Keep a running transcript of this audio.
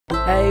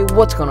Hey,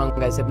 what's going on,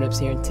 guys? Nips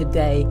here, and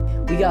today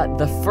we got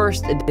the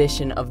first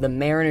edition of the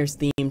Mariners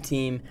theme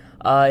team.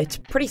 It's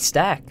pretty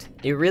stacked.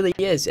 It really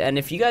is. And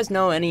if you guys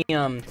know any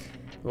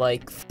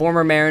like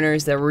former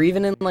Mariners that were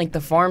even in like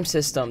the farm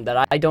system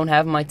that I don't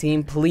have on my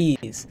team,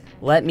 please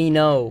let me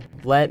know.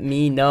 Let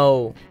me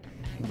know.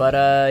 But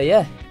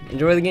yeah,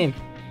 enjoy the game.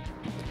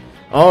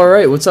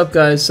 Alright, what's up,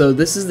 guys? So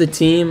this is the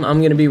team I'm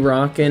gonna be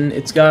rocking.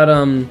 It's got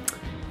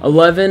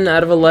 11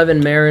 out of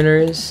 11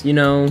 Mariners, you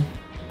know.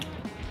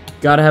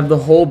 Gotta have the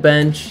whole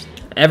bench.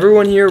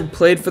 Everyone here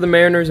played for the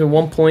Mariners at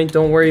one point.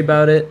 Don't worry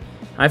about it.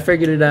 I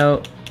figured it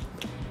out.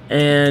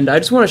 And I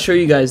just want to show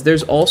you guys,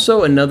 there's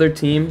also another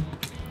team.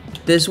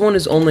 This one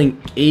is only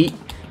 8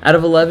 out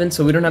of 11,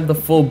 so we don't have the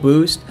full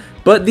boost.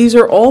 But these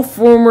are all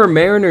former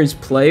Mariners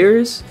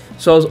players.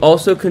 So I was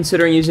also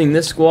considering using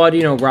this squad,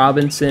 you know,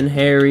 Robinson,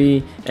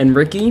 Harry, and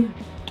Ricky.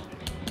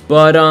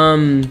 But,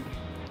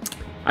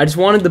 I just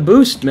wanted the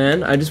boost,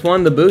 man. I just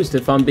wanted the boost,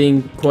 if I'm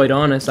being quite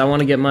honest. I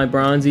want to get my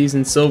bronzies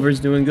and silvers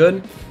doing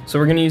good. So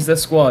we're going to use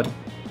this squad.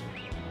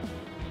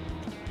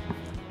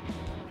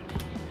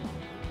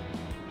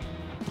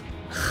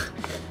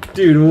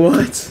 Dude,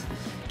 what?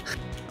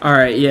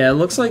 Alright, yeah, it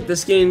looks like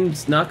this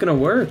game's not going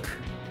to work.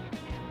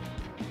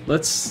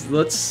 Let's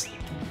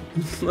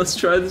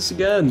try this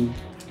again.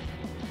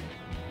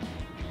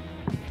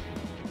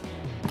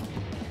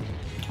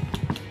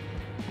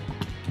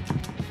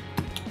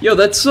 Yo,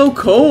 that's so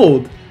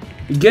cold.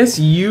 Guess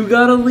you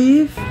gotta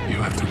leave? You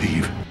have to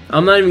leave.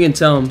 I'm not even gonna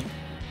tell him.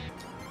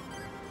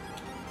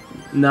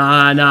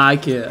 Nah, I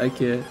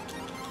can't.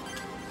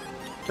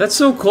 That's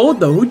so cold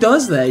though. Who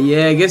does that?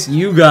 Yeah, I guess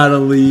you gotta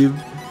leave.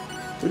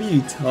 What are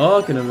you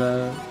talking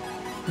about?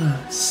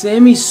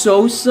 Sammy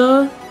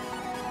Sosa?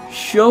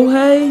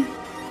 Shohei?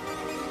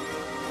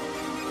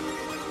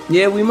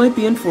 Yeah, we might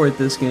be in for it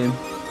this game.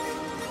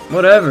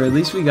 Whatever, at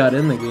least we got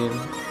in the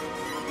game.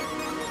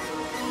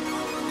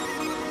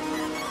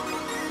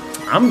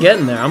 I'm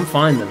getting there. I'm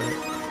finding it.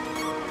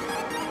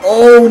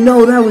 Oh,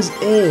 no, that was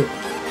it.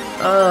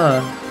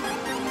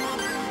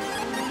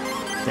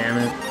 Damn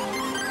it.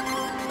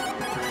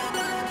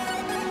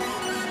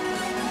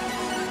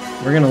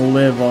 We're going to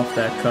live off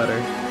that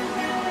cutter.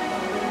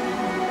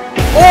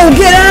 Oh,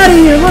 get out of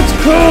here. Let's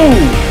go.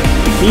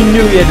 He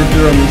knew he had to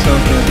throw me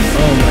something.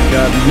 Oh, my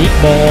God.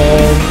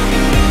 Meatball.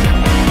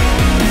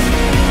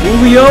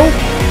 Julio?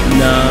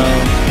 No.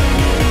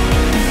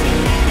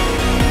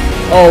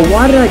 Oh,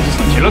 why did I just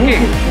look at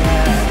that?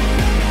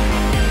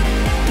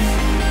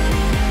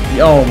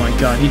 Oh my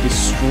god, he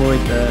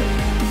destroyed that.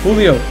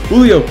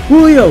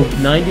 Julio!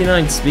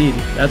 99 speed.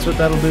 That's what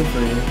that'll do for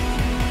you.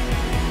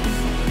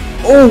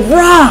 Oh,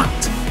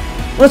 rocked!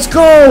 Let's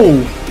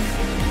go!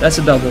 That's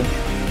a double.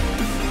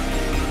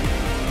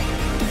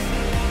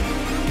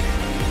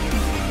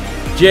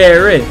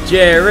 Jared.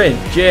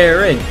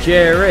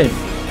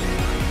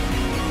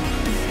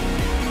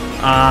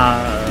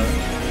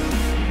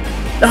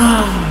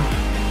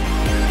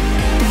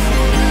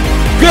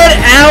 Get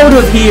out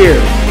of here!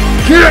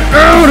 Get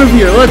out of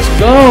here! Let's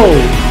go!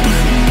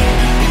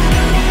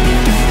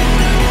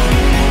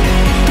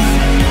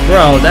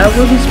 Bro, that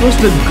wasn't supposed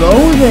to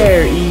go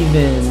there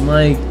even.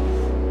 Like,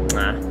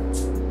 nah.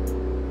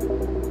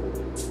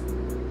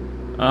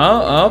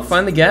 Oh,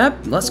 find the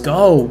gap. Let's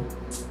go.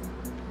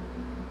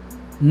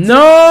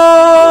 No!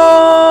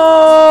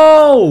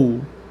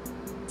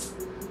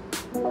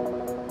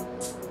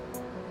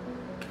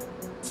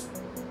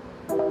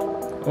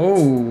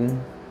 Oh.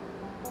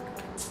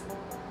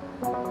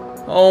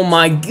 Oh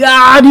my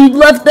god, he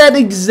left that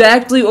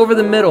exactly over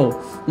the middle.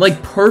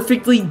 Like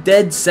perfectly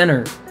dead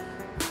center.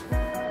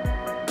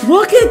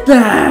 Look at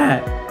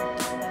that!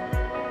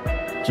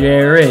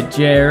 Jared.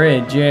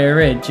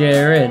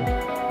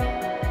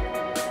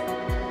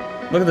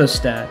 Look at those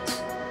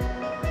stats.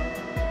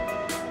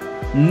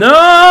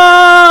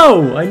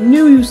 No! I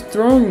knew he was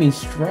throwing me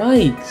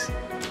strikes.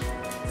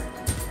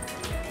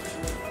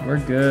 We're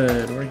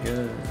good.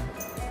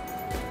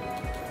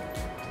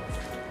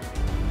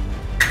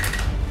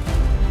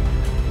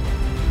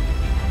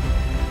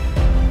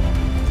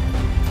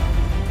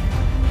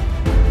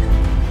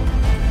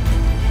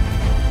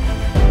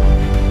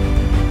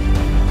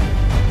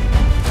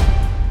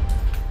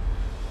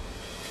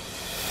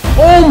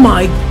 Oh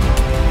my!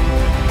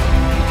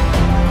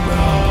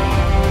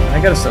 I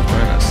gotta stop doing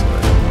this.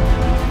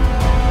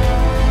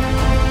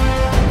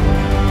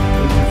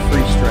 That was a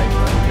free strike,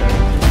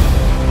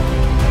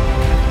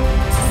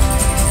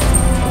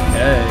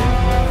 okay.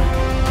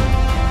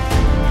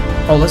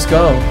 Oh, let's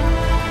go.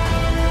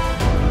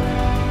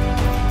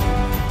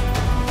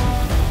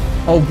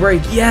 Oh,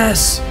 break,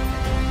 yes!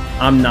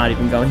 I'm not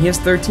even going. He has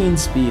 13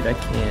 speed. I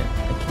can't.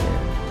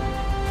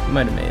 He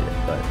might have made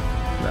it, but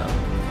no.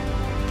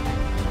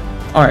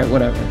 Alright,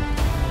 whatever.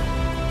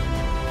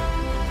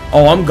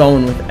 Oh, I'm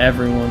going with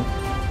everyone.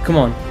 Come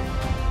on.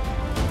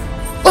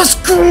 Let's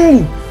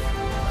go!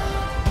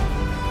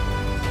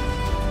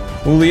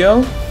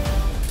 Julio?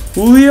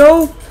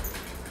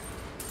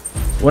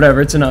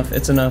 Whatever, it's enough.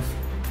 It's an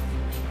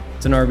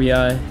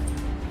RBI.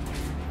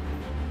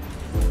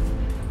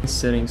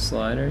 sitting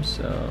slider,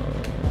 so...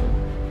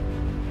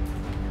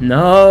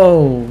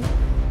 No!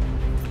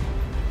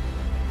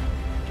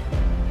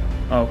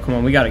 Oh, come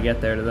on, we gotta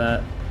get there to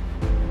that.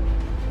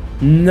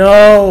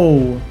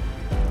 No!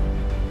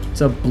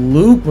 It's a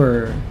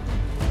blooper.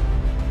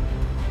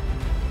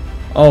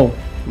 Oh,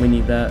 we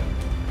need that.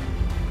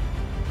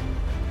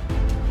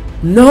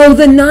 No,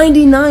 the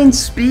 99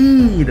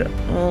 speed!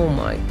 Oh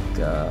my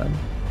god.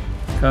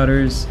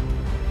 Cutters.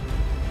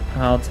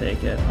 I'll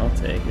take it, I'll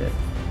take it.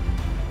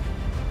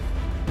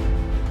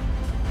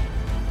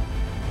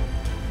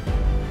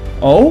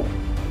 Oh?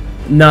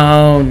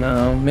 No,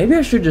 no. Maybe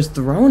I should just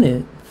thrown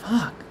it.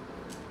 Fuck.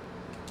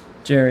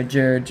 Jared.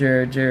 Come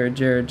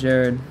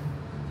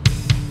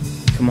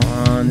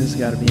on, this has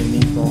got to be a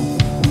meatball.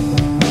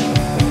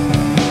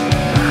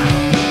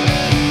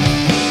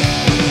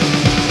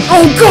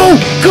 Oh, go!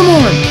 Come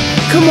on!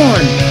 Come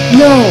on!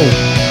 No!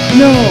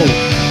 No!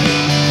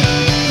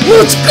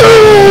 Let's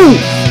go!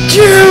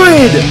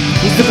 Jared!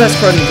 He's the best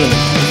card in the game.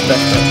 He's the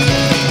best card.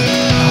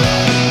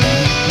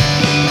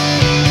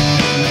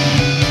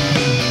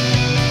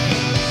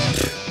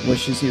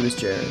 Wishes he was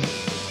Jared.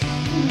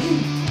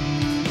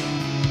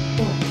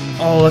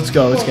 Oh, let's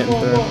go. Let's get in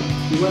third.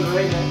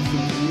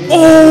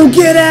 Oh,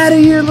 get out of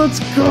here. Let's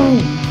go.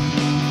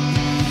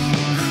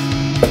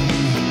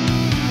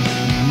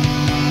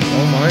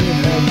 Oh, mine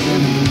is bad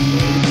too.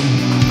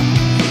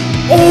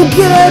 Oh,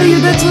 get out of here.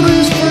 That's literally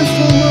his first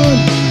home run.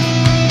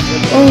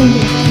 Oh, my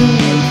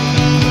God.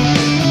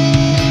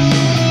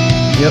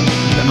 Yep.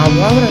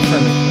 Why would I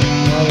friend him?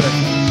 Why would I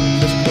friend him?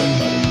 Just quit,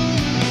 buddy.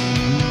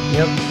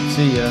 Yep.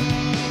 See ya.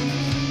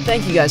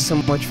 Thank you guys so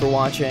much for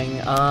watching.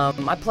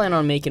 I plan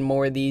on making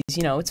more of these.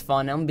 You know, it's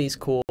fun. MLB's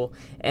cool.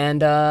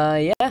 And,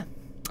 yeah,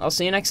 I'll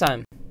see you next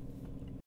time.